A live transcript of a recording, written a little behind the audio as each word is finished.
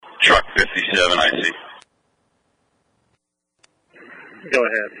Truck 57, I see. Go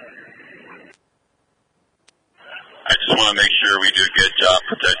ahead. I just want to make sure we do a good job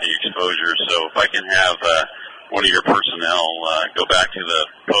protecting exposure, so if I can have one of your personnel go back to the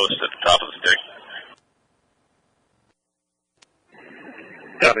post at the top of the stick.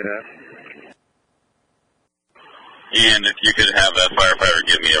 Copy that. And if you could have that firefighter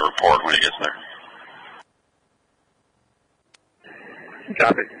give me a report when he gets there.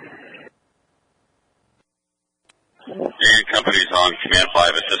 Copy. And companies on Command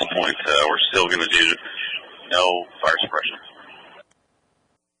 5 at this point, we're still going to do no fire suppression.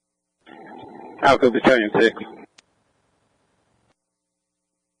 Alco Battalion 6.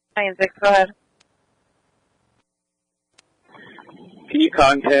 Battalion 6, go ahead. Can you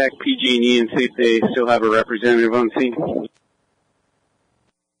contact PG&E and see if they still have a representative on scene?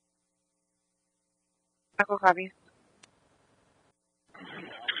 Echo copies.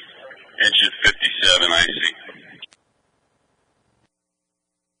 Engine 57, I see.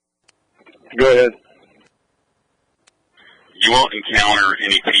 Go ahead. You won't encounter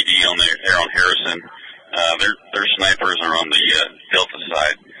any PD on there on Harrison. Their snipers are on the Delta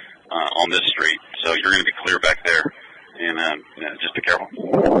side on this street, so you're going to be clear back there, and just be careful.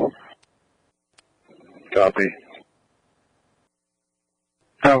 Copy.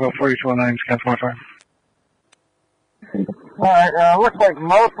 Alco 4219, scan 45. Alright, looks like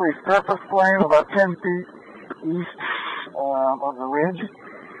mostly surface flame about 10 feet east of the ridge.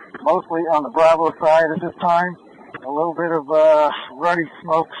 Mostly on the Bravo side at this time. A little bit of ruddy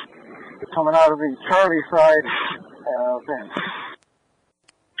smoke coming out of the Charlie side vent.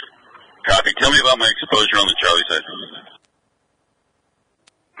 Copy. Tell me about my exposure on the Charlie side.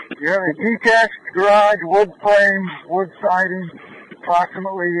 You have a detached garage, wood frame, wood siding,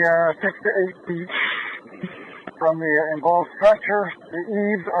 approximately 6 to 8 feet from the involved structure. The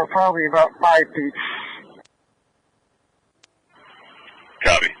eaves are probably about 5 feet.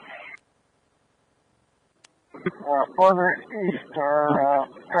 Copy. Further east, or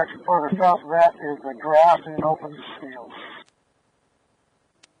further south of that, is the grass and open fields.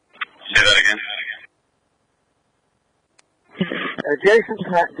 Say that again. Adjacent to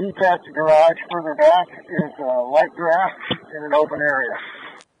that detached garage, further back, is light grass in an open area.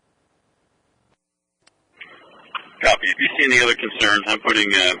 Copy. If you see any other concerns, I'm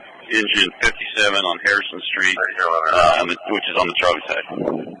putting engine 57 on Harrison Street, which is on the Charlie side.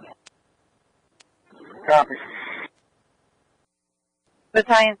 Copy.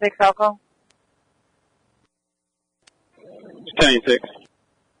 Battalion 6, Alco. Battalion 6.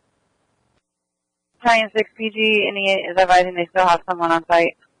 Battalion 6 PG, and he is advising they still have someone on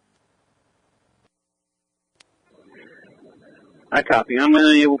site. I copy. I'm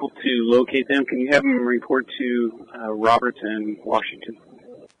unable to locate them. Can you have them report to Roberts and Washington?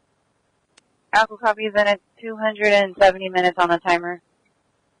 Alco copies, and it's 270 minutes on the timer.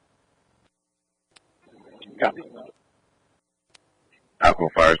 Copy. Alco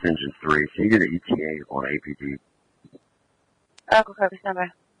fires engine 3. Can you get an ETA on APG? Alco copy, standby.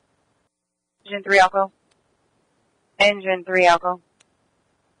 Engine 3, Alco. Engine 3, Alco.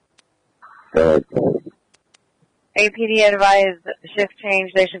 APD advised shift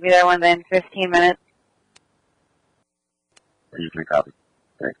change. They should be there within 15 minutes. Engine 3 copy.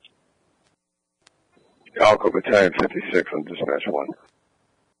 Thanks. Alco Battalion 56 on dispatch 1.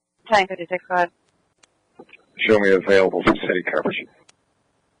 Battalion 56, go ahead. Show me available for city coverage.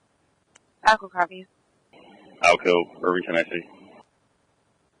 Alco copies. Alco, Irvington, I see.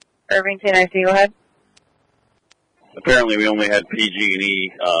 Irvington, I see. Go ahead. Apparently we only had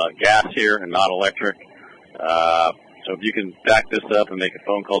PG&E gas here and not electric. So if you can back this up and make a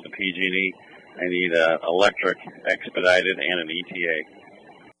phone call to PG&E, I need electric expedited and an ETA.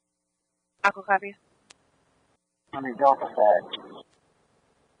 Alco copies. On the Delta side.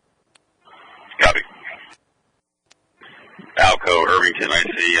 Copy. Alco, Irvington, I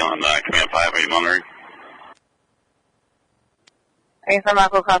see on Command 5. Are you monitoring? ASM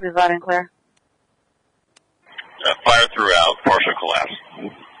Alco copies loud and clear. Fire throughout, partial collapse.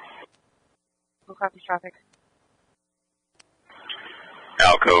 Alco copies traffic.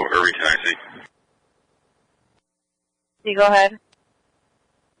 Alco, Irvington, I see. See, go ahead.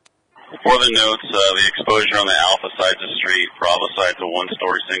 For the notes, the exposure on the Alpha side of the street, Bravo side is a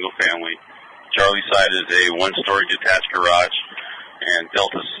one-story single family. Charlie side is a one-story detached garage, and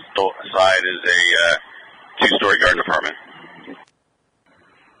Delta side is a two-story garden apartment.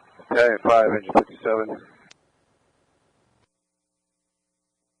 Battalion 5, engine 57.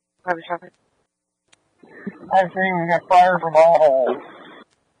 Copy traffic. I'm seeing we got fire from all holes.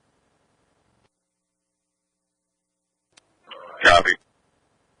 Copy.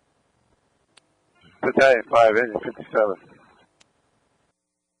 Battalion 5, engine 57.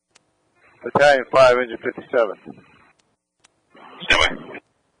 Battalion 5, engine 57. Stand by.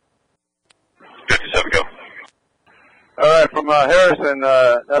 57, go. All right, from Harrison,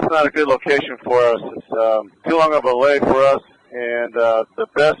 that's not a good location for us. It's too long of a lay for us, and the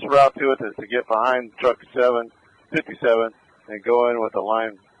best route to it is to get behind truck 57, and go in with a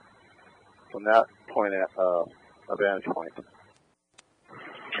line from that point at a vantage point.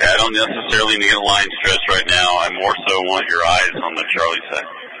 Okay, I don't necessarily need a line stretch right now. I more so want your eyes on the Charlie side.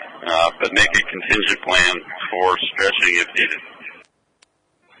 But make a contingent plan for stretching if needed.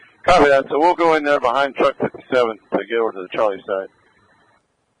 Copy that. So we'll go in there behind truck 57 to get over to the Charlie side.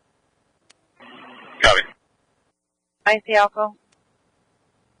 Copy. I see Alco.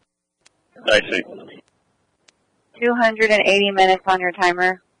 I see. 280 minutes on your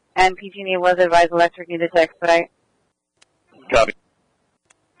timer, and PG&E was advised electric needed to expedite. Copy.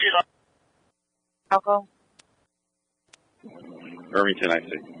 Alco. Irvington, I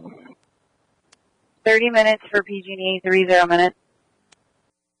see. 30 minutes for PG&E, 30 minutes.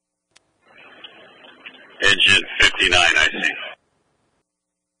 Engine 59, I see.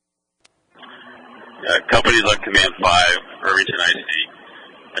 Companies on Command 5, Irvington, I see.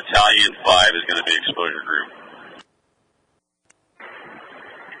 Battalion 5 is going to be exposure group.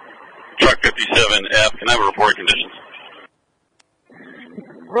 Truck 57F, can I have a report conditions?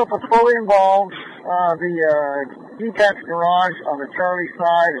 Group is fully involved. The detached garage on the Charlie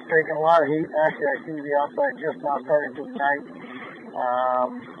side is taking a lot of heat. Actually, I see the outside just now starting to ignite.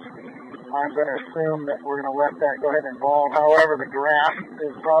 I'm going to assume that we're going to let that go ahead and involve. However, the grass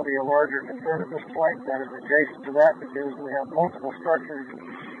is probably a larger concern at this point. That is adjacent to that because we have multiple structures,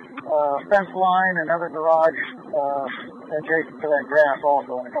 fence line and other garage adjacent to that grass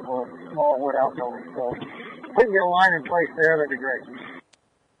also, and a couple of small wood outbuildings. So if we can get a line in place there, that'd be great.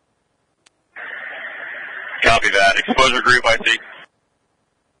 Copy that. Exposure group, I see.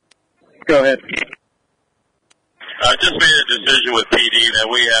 Go ahead. I just made a decision with PD that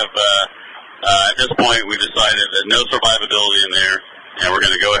we have, at this point, we decided that no survivability in there, and we're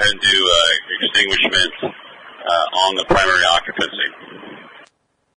going to go ahead and do extinguishment on the primary occupancy.